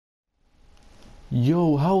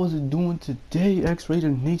Yo, how is it doing today,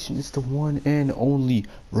 X-Rated Nation? It's the one and only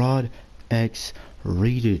Rod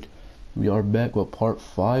X-Rated. We are back with part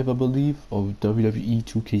 5, I believe, of WWE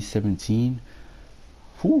 2K17.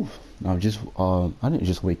 Whew. I didn't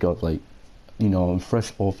just wake up like, I'm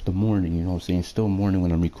fresh off the morning, you know what I'm saying? Still morning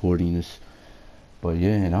when I'm recording this. But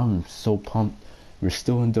yeah, and I'm so pumped. We're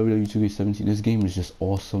still in WWE 2K17. This game is just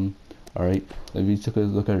awesome. Alright, if you took a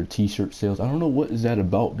look at our t-shirt sales, I don't know what is that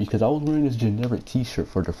about, because I was wearing this generic t-shirt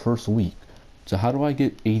for the first week. So how do I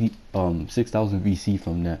get 6,000 VC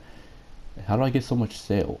from that? How do I get so much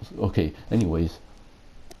sales? Okay, anyways,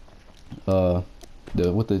 oh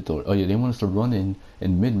yeah, they want us to run in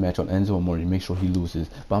mid-match on Enzo Amore to make sure he loses.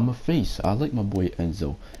 But I'm a face. I like my boy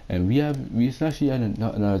Enzo, and we actually had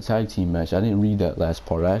another tag team match. I didn't read that last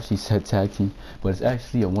part. I actually said tag team, but it's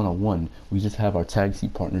actually a one-on-one. We just have our tag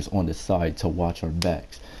team partners on the side to watch our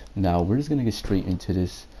backs. Now we're just gonna get straight into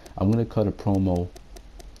this. I'm gonna cut a promo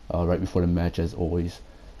right before the match, as always.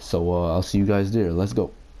 So I'll see you guys there. Let's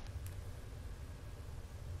go.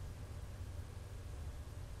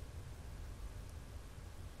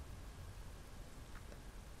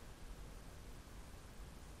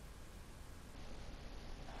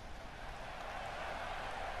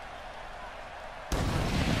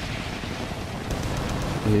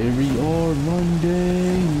 Here we are,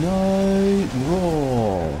 Monday Night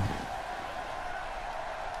Raw.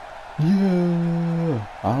 Yeah,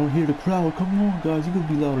 I don't hear the crowd. Come on, guys, you could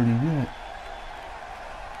be louder than that.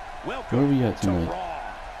 Where are we at tonight?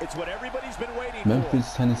 It's what everybody's been waiting Memphis,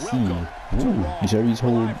 for. Tennessee. Ooh, Jerry's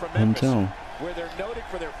whole hometown. Where they're noted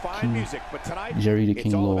for their fine music, but tonight Jerry the it's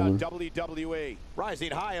King all Lawler. about WWE.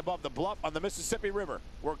 Rising high above the bluff on the Mississippi River,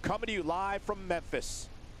 we're coming to you live from Memphis.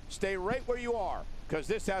 Stay right where you are, because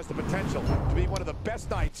this has the potential to be one of the best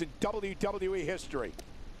nights in WWE history.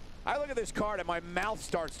 I look at this card and my mouth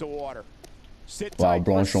starts to water. Sit wow, tight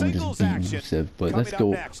Braun for Strowman just beat Rusev, but let's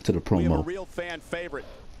go to the promo. We have a real fan favorite.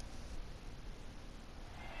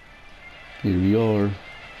 Here we are,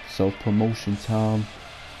 self-promotion time.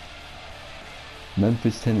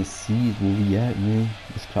 Memphis, Tennessee is where we at, man.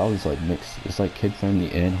 This crowd is like mixed. It's like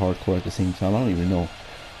kid-friendly and hardcore at the same time. I don't even know.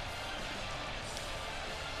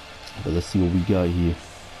 But let's see what we got here.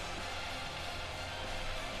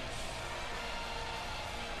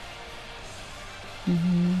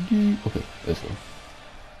 Okay, let's go.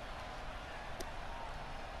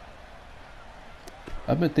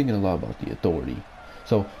 I've been thinking a lot about the Authority.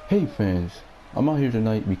 So, hey fans, I'm out here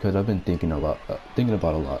tonight because I've been thinking about a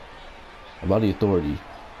lot about the Authority,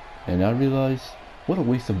 and I realized what a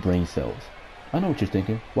waste of brain cells. I know what you're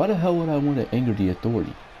thinking. Why the hell would I want to anger the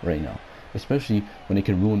Authority right now? Especially when it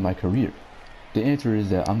can ruin my career. The answer is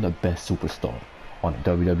that I'm the best superstar on the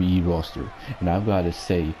WWE roster, and I've got to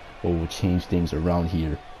say what will change things around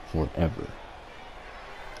here forever.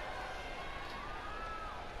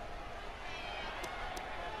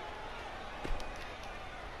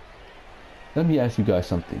 Let me ask you guys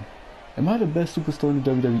something. Am I the best superstar in the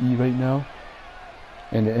WWE right now?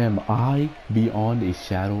 And am I, beyond a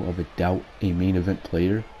shadow of a doubt, a main event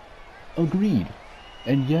player? Agreed.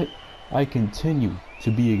 And yet, I continue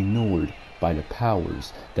to be ignored by the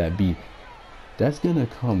powers that be. That's gonna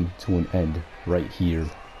come to an end right here,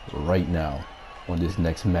 right now, on this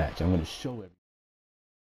next match. I'm gonna show everyone.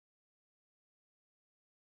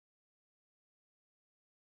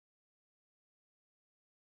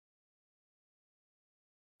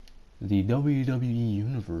 The WWE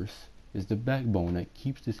Universe is the backbone that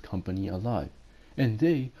keeps this company alive, and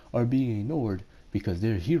they are being ignored because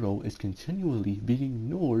their hero is continually being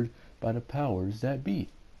ignored by the powers that be.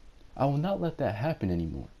 I will not let that happen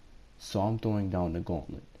anymore, so I'm throwing down the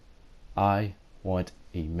gauntlet. I want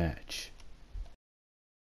a match.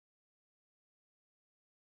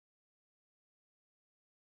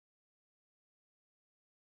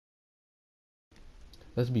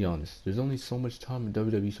 Let's be honest, there's only so much time a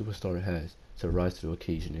WWE superstar has to rise to the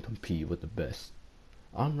occasion and compete with the best.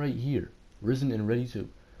 I'm right here, risen and ready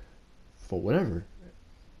for whatever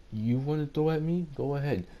you want to throw at me, go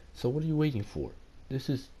ahead. So what are you waiting for? This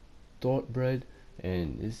is thought bread,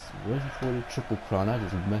 and it's ready for the Triple Crown. I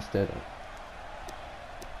just messed that up.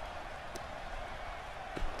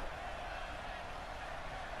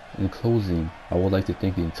 In closing, I would like to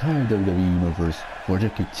thank the entire WWE Universe for their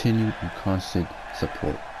continued and constant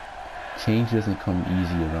support. Change doesn't come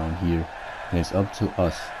easy around here, and it's up to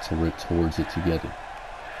us to work towards it together.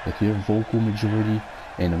 With your vocal majority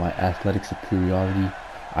and my athletic superiority,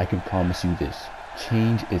 I can promise you this.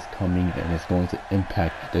 Change is coming, and it's going to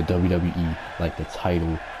impact the WWE like the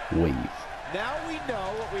tidal wave. Now we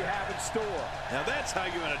know what we have in store. Now that's how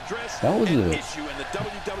you address that was an issue in the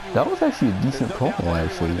WWE. That was actually a decent promo, Everyone in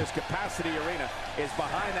actually. this capacity arena is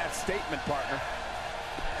behind that statement, partner.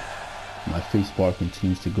 My face bar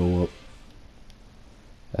continues to go up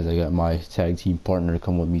as I got my tag team partner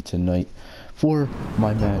come with me tonight for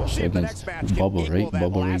my match against Bubba, right?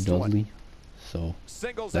 Bubba Ray Dudley. So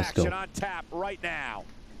Singles let's action go. on tap right now.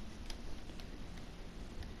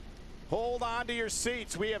 Hold on to your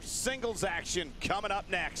seats. We have singles action coming up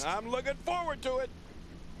next. I'm looking forward to it.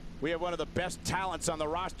 We have one of the best talents on the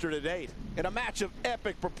roster to date in a match of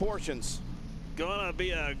epic proportions. Gonna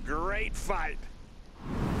be a great fight.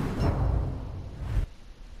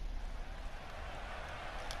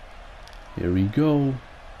 Here we go.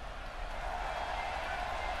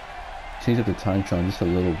 Change up the time trial just a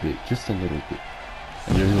little bit. Just a little bit.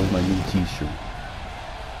 And there goes my new t-shirt.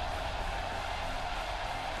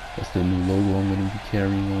 That's the new logo I'm going to be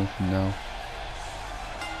carrying on from now.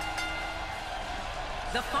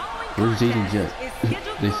 Where's Jaden Jet?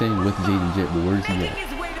 They're saying with Jaden Jet, but where's he at?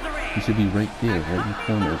 He should be right there, right in the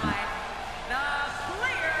corner of me.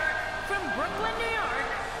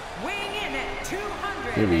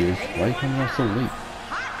 There he is. Why are you coming out so late?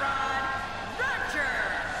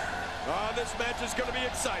 Oh, this match is going to be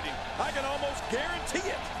exciting. I can almost guarantee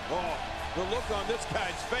it. Oh, the look on this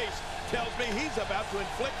guy's face tells me he's about to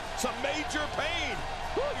inflict some major pain.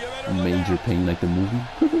 Ooh, you better look Major out. pain like the movie?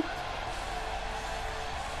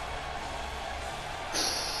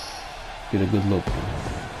 Get a good look.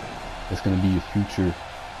 That's going to be a future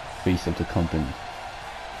face of the company.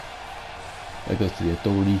 That goes to the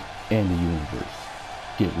Authority and the universe.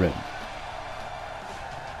 Get ready.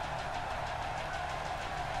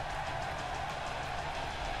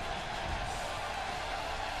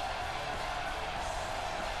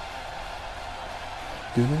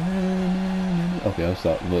 Okay, I'll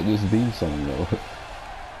stop. But this theme song though.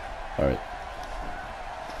 Alright.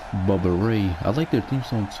 Bubba Ray. I like their theme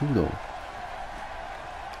song too though.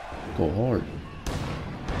 Go hard.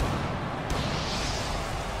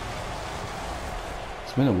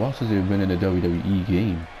 It's been a while since they've been in a WWE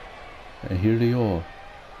game. And here they are.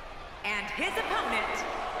 And his opponent,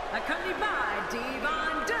 accompanied by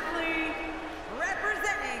Devon Dudley,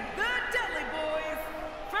 representing the Dudley Boys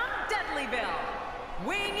from Dudleyville,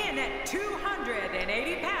 weighing in at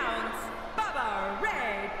 280 pounds, Bubba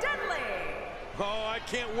Ray Dudley. Oh, I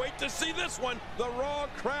can't wait to see this one. The Raw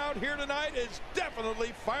crowd here tonight is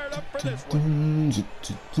definitely fired up for this one.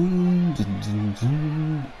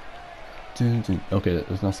 Okay,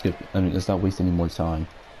 let's not skip. Let's not waste any more time.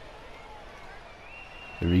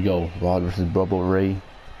 Here we go. Rod versus Bubba Ray.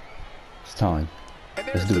 It's time.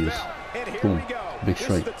 Let's do this. Boom. Big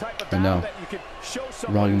strike. And now,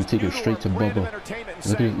 Rod gonna take it straight to Bubba.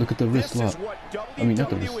 Look at the wrist lock. I mean, not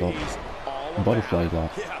the wrist lock. Butterfly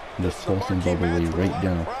lock. Just tossing Bubba Ray right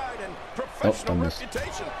down. Oh, I missed.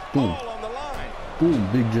 Boom. Boom.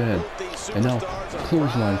 Big jab. And now,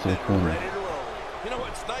 clothesline to the corner.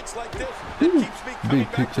 Ooh,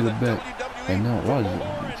 big kick to the back. And now Rod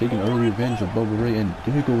is taking early advantage of Bubba Ray. And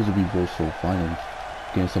here goes a reversal. Finally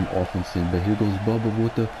getting some offense in. But here goes Bubba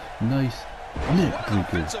with a nice neck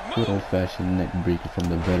breaker. Good old fashioned neck breaker from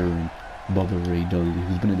the veteran Bubba Ray Dudley,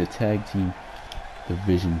 who's been in the tag team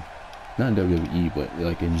division, not in WWE, but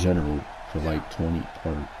like in general, for like 20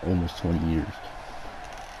 or almost 20 years.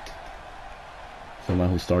 Someone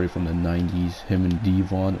who started from the 90s. Him and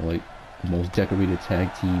Devon are like the most decorated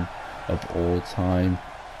tag team of all time,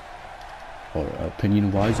 or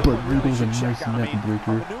opinion wise. But here goes a nice neck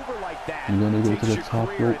breaker. You're gonna go to the top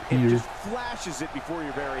rope here. Here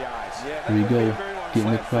we go,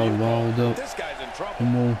 getting the crowd riled up.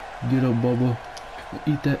 Come on, get up, Bubba.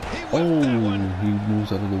 Eat that. Oh, he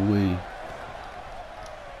moves out of the way.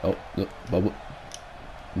 Oh, look, Bubba.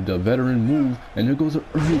 The veteran move, and there goes a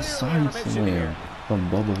early side slam from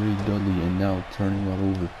Bubba Ray Dudley, and now turning right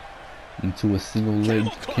over into a single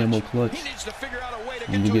leg camel clutch.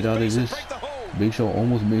 Need to get out of this. Big Show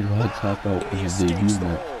almost made Rod tap out in his debut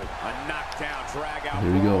match.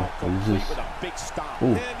 Here we go. What is this?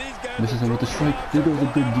 Oh, misses him with the strike. There goes a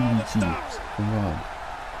good DDT from Rod.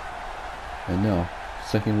 And now,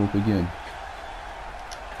 second rope again.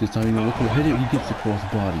 This time he look for hit it. He gets the cross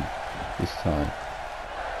body this time.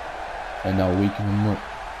 And now waking him up.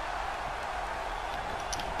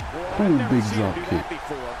 Ooh, big drop kick.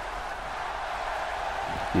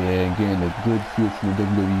 Yeah, again, a good feel from the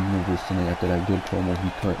WWE Universe tonight after that good promo he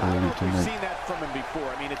cut earlier tonight.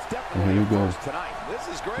 And here we go.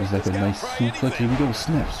 It's like a nice suplex. Here we go,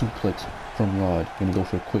 snap suplex from Rod. Gonna go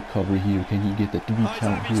for a quick cover here. Can he get the 3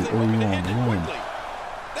 count here early on? 1,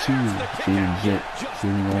 2. Jaden Jet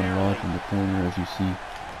cheering on Rod from the corner, as you see.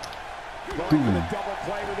 Boom. Double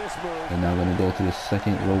play with this move. And now gonna go to the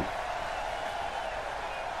second rope.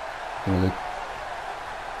 Gonna look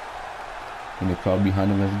in the crowd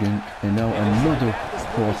behind him again. And now another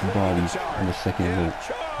cross body on the second rope.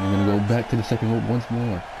 I'm gonna go back to the second rope once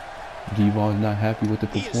more. Devon's not happy with the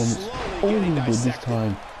performance. Oh, but this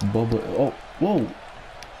time Bubba. Oh, whoa!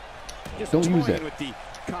 Don't use that. With the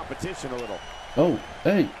competition a little. Oh,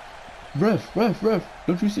 hey, ref!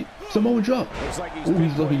 Don't you see? Samoa drop. Like Oh,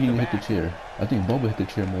 he's lucky he didn't hit the chair. I think Bubba hit the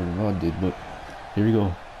chair more than Rod did, but here we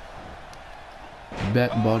go.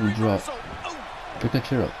 Back body drop. Pick that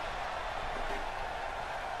chair up.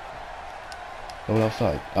 Throw it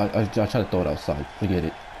outside. I try to throw it outside. Forget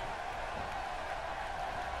it.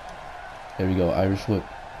 There we go. Irish whip.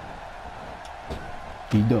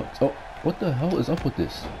 He ducks. Oh, what the hell is up with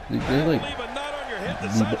this? They're like,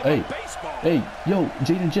 hey, yo,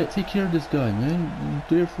 Jaden Jet, take care of this guy, man.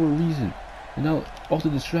 You're there for a reason. And now, off the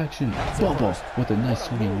distraction, Bubba with a nice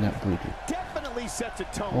swinging neck breaker. Definitely sets a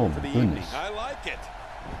tone Oh for my the goodness. evening. I like it.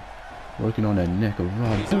 Working on that neck of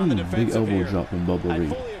Rod. Boom, big elbow drop from Bubba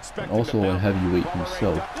Ray. And also a heavyweight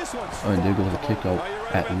himself. Oh, and there goes a kick out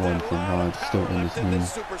at one from Rod, still in this game.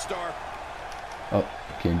 Oh,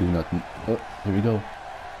 can't do nothing. Oh, here we go.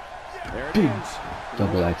 Big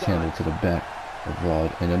double axe handle to the back of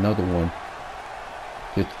Rod. And another one.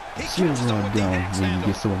 Slow Rod down when you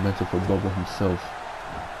get some momentum for Bubba himself.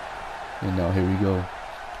 And now here we go.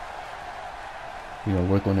 You know,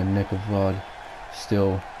 work on the neck of Rod.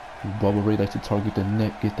 Still, Bubba Ray likes to target the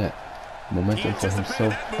neck, get that momentum for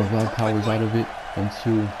himself. But Rod powers out of it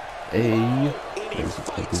into a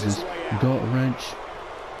gut wrench.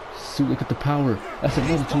 So look at the power. That's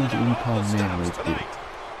another 280-pound man right there.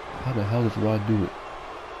 How the hell does Rod do it?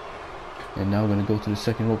 And now we're gonna go to the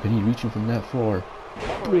second rope. Can he reach him from that far?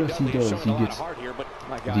 Yes, he does. He gets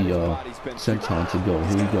the senton to go.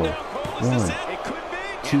 Here we go. 1,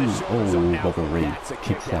 2. Oh, Bubba Ray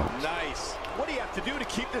kicks out. What do you have to do to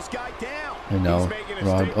keep this guy down? And now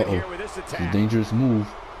Rod, it's a dangerous move.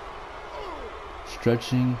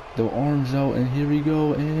 Stretching the arms out, and here we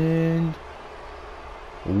go, and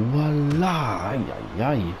voila! Ay, ay,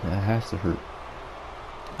 ay. That has to hurt.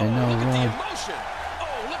 And now Rod.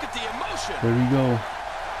 There we go.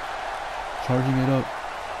 Charging it up.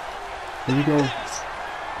 Here we go.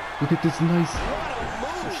 Look at this nice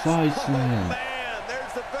side slam.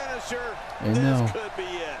 And now.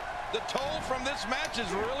 The toll from this match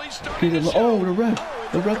is really starting to show. Oh,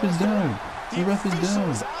 the ref is down. The ref is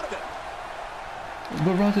down.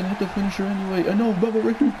 But Rod didn't hit the finisher anyway. No, Bubba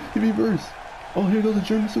Ray, he reversed. Oh, here goes the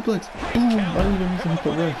German suplex. Boom! I don't even need to hit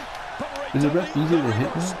the ref. Is the ref easier to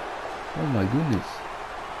hit now? Oh my goodness.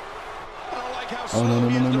 Oh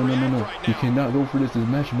no. He cannot go for this. This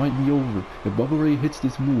match might be over. If Bubba Ray hits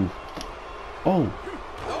this move. Oh!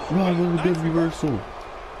 Rod with a good reversal.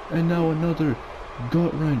 And now another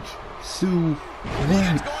gut wrench. Sue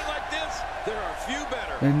Wrench.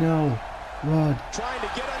 And now Rod. Trying to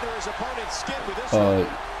get under his opponent's skin with this.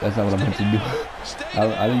 That's not what I meant to do.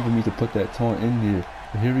 I didn't even need to put that taunt in here.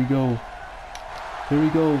 But here we go. Here we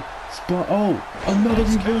go. Spot. Oh, another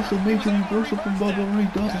reversal. Major reversal from Bubba Ray.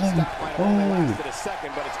 Dudley. Oh.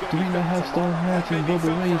 3.5-star match, and Bubba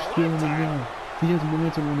Ray is feeling it now. He has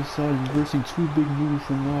momentum on his side, reversing 2 big moves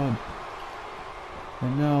from Rod.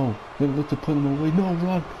 And now, they look to put him away. No,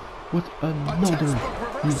 Rod. What another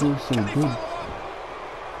reversal. Good.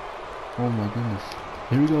 Oh my goodness.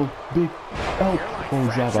 Here we go. Big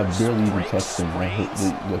elbow drop. I barely even touched him. I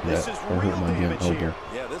hurt, look at that. I hurt my damn elbow.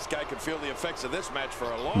 Yeah, this guy could feel the effects of this match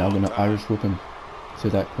for a long Now I'm gonna time. Irish whip him to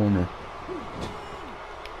that corner.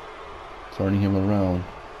 Turning him around.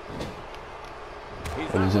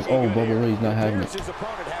 What is this? Oh, Bubba Ray's not having it.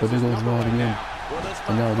 But there goes Rod again.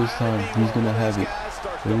 And now this time he's gonna have it.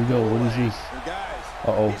 Here we go. What is this?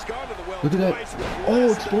 Uh-oh. Look at that.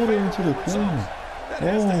 Oh, exploded into the corner.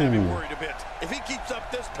 Oh.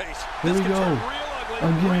 Here we go.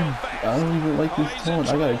 Again. I don't even like this taunt.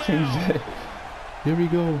 I gotta change that. Here we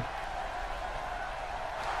go.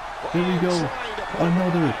 Here we go.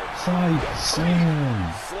 Another side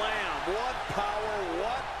slam. What power,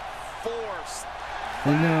 what force.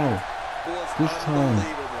 And now, this time,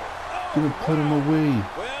 gonna put him away.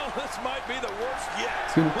 Well, this might be the worst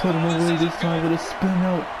yet. Gonna put him away this time with a spin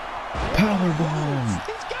out power bomb.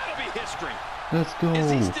 It's gotta be history. Let's go.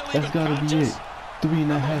 That's gotta be it.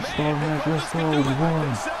 3.5-star match. Let's go. 1,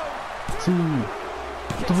 2,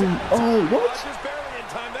 3. Oh, what?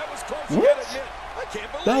 What?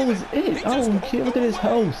 That was it. I don't care. Look at his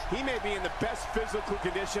house. He may be in the best physical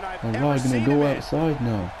condition I've And ever Rod seen gonna him go in. outside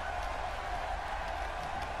now.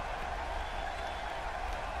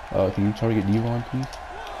 Can you target Devon, please?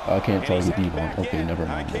 I can't target Devon. Okay, never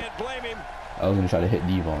mind. I can't blame him. I was gonna try to hit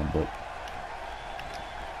Devon, but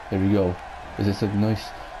there we go. Is this a nice,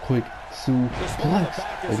 quick suplex?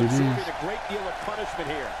 Like it is.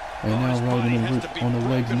 And now Rod gonna work on the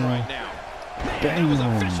legs now. Bang!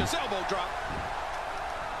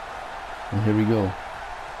 And here we go.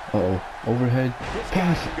 Uh-oh. Overhead.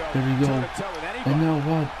 Pass. There we go. And now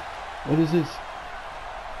Rod. What is this?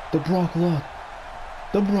 The Brock lock.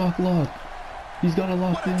 The Brock lock. He's got it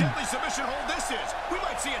locked in. Can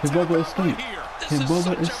Bubba escape? Can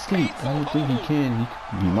Bubba escape? I don't think he can.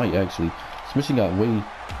 He might actually. Submission got way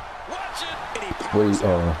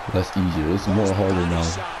less easier. It's more harder now.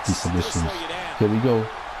 These submissions. Here we go.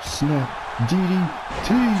 Snap. DDT.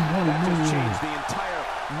 Hallelujah.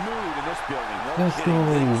 Let's go.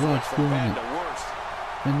 Watch going.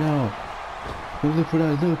 And now, look for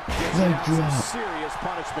that. Look. Leg drop.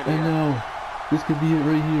 And now, this could be it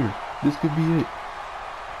right here. This could be it.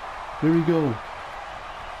 Here we go.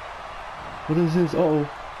 What is this? Uh-oh.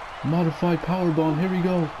 Modified power bomb. Here we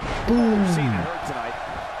go. Boom.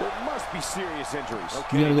 There must be serious injuries.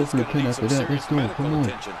 Okay, we gotta go for the pin after that. Let's go. Come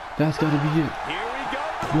on. That's gotta be it. Here we go.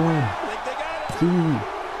 1, 2.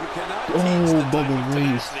 Oh, Bubba Ray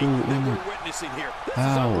is still in it.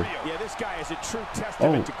 Ow. Yeah, this guy is a true Oh,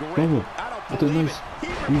 testament to grit. Bubba. With a nice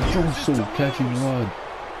reversal catching Rod.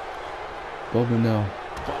 Bubba now.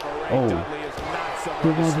 Oh. The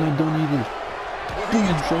Rod's not done either. Boom,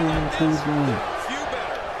 showing him clothesline.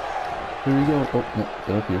 Here we go. Oh, no,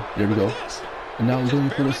 get up here. There we go. And now we're going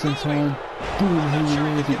for the senton. Boom, he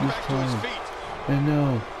lands it this time. And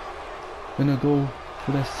now, gonna go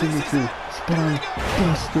for that signature spine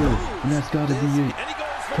buster. And that's gotta be it.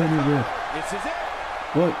 Penny ref.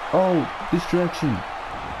 What? Oh, distraction.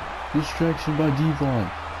 Distraction by Devon.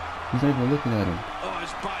 He's not even looking at him. Oh,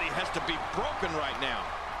 his body has to be broken right now.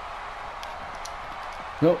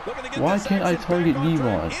 No, why can't I target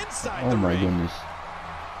Devon? Oh my goodness.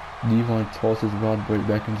 Devon tosses Rod right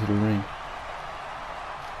back into the ring.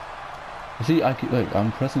 See,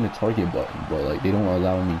 I'm pressing the target button, but like they don't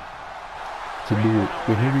allow me to do it.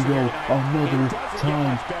 But here we go, another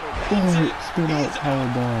time. Oh, spin out power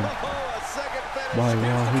bomb. By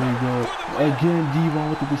Rod, here we go. Again, Devon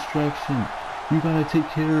with the distraction. You gotta take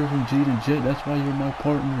care of him, Jade and Jet. That's why you're my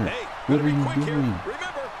partner. What are you doing?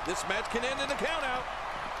 Remember, this match can end in a count out.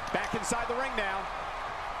 Back inside the ring now.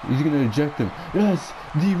 He's gonna eject him. Yes,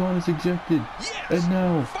 Devon is ejected. Yes, and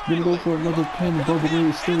now gonna go for another pin. Bubba Ray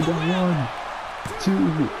is still down. 1,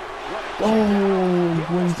 2. Oh,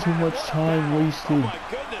 way too much time wasted. Oh my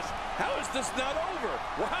goodness, how is this not over?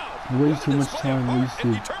 Wow. Way too much time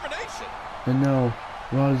wasted. And now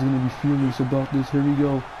Rod is gonna be furious about this. Here we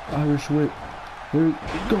go. Irish whip. Here we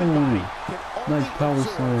go. Nice power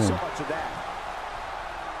slam.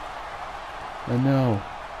 And now.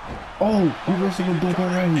 Oh, reversing a Bubba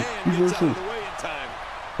Ray. Reversal.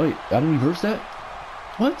 Wait, I didn't reverse that?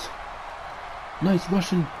 What? Nice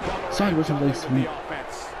Russian. Side Russian leg sweep.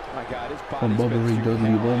 From Bubba Ray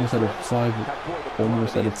Dudley. We're almost at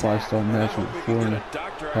a 5-star match with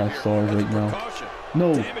 4.5 stars right now.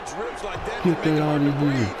 No. Get that out of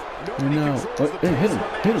here. And now. Hey, hit him.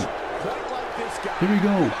 Hit him. Here we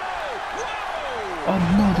go.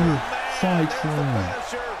 Another side slam.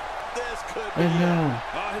 And now.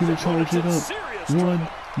 Gonna charge it up 1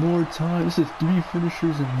 more time. This is 3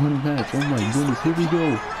 finishers in 1 match. Oh my goodness, here we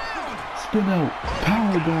go. Spin out,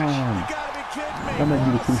 power bomb. That might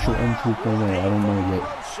be the crucial M2 promo. I don't know yet.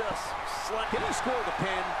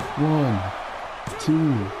 1,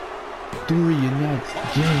 2, 3, and that's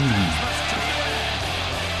game.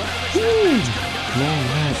 Woo! Long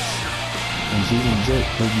match. And Jaden Jet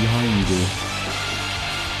right behind me there.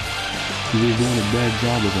 He was doing a bad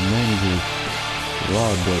job as a manager.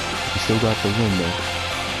 Rod, but he still got the win though.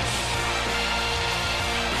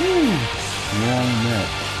 Woo! Long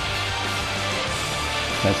match.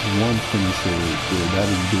 That's 1 finisher right there. That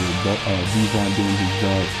is good. Devon doing his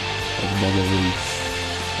job as Bubba Ray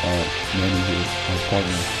manager,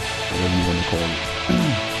 partner, whatever you want to call it.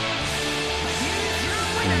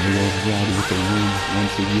 And there goes Rod with the win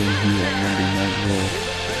once again here on Monday Night Raw.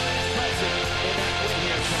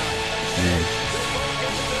 Man.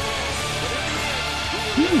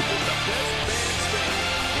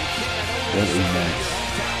 What a match.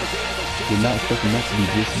 Did not expect him not to be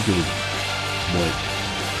this good, but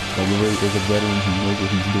Bubba Ray is a veteran. He knows what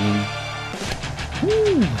he's doing.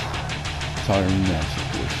 Woo! Tiring match, of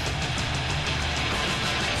course.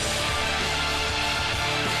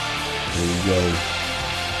 There we go.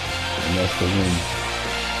 And that's the win.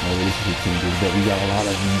 No relationship changes, but we got a lot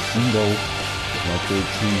of these though. My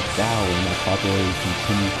 13,000. My popularity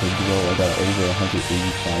continues to grow. I got over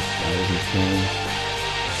 185,000 fans.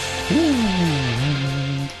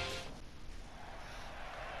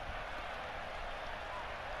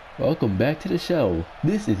 Welcome back to the show.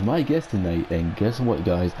 This is my guest tonight, and guess what,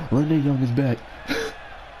 guys? Renee Young is back.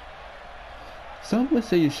 Some would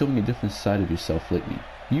say you're showing a different side of yourself lately.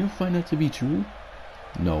 Do you find that to be true?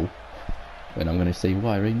 No. And I'm gonna say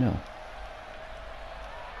why right now.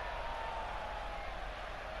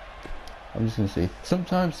 I'm just gonna say,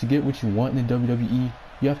 sometimes to get what you want in the WWE,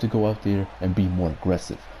 you have to go out there and be more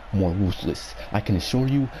aggressive, more ruthless. I can assure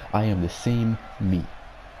you, I am the same me.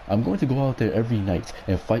 I'm going to go out there every night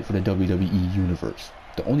and fight for the WWE Universe.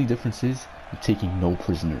 The only difference is, I'm taking no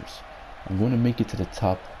prisoners. I'm going to make it to the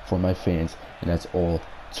top for my fans, and that's all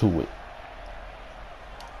to it.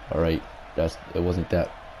 Alright, it wasn't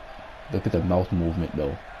that. Look at the mouth movement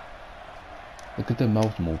though. Look at the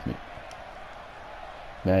mouth movement.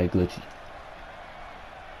 Mad glitchy.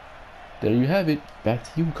 There you have it. Back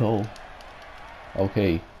to you, Cole.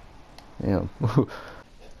 Okay. Damn.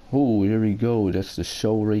 Oh, here we go. That's the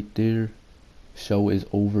show right there. Show is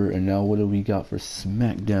over, and now what do we got for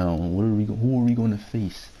SmackDown? Who are we going to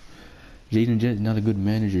face? Jaden Jett's not a good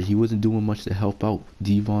manager. He wasn't doing much to help out.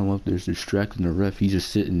 Devon left there distracting the ref. He's just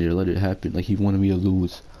sitting there, let it happen, like he wanted me to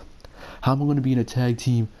lose. How am I going to be in a tag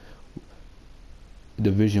team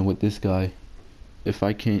division with this guy if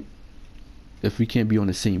we can't be on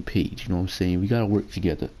the same page? You know what I'm saying? We gotta work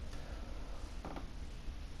together.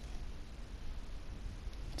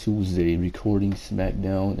 Tuesday, recording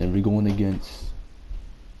SmackDown, and we're going against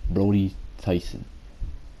Brody Tyson.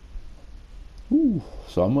 Ooh.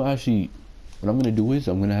 So I'm gonna actually, what I'm gonna do is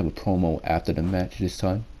I'm gonna have a promo after the match this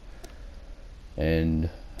time. And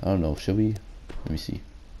I don't know, shall we? Let me see.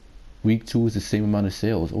 Week 2 is the same amount of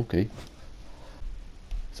sales. Okay.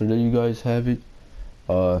 So there you guys have it.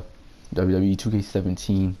 WWE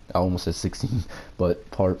 2K17. I almost said 16, but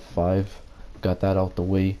part 5. Got that out the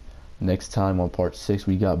way. Next time on part 6,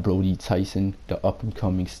 we got Brody Tyson, the up and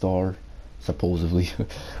coming star, supposedly.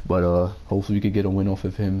 But hopefully we could get a win off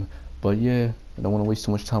of him. But yeah, I don't want to waste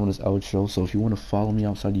too much time on this outro. So if you want to follow me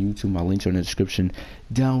outside of YouTube, my links are in the description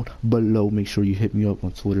down below. Make sure you hit me up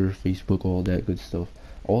on Twitter, Facebook, all that good stuff.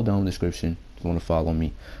 All down in the description if you want to follow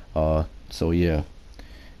me. So yeah.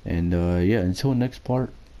 And yeah, until next part,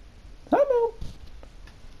 I'm out.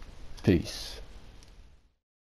 Peace.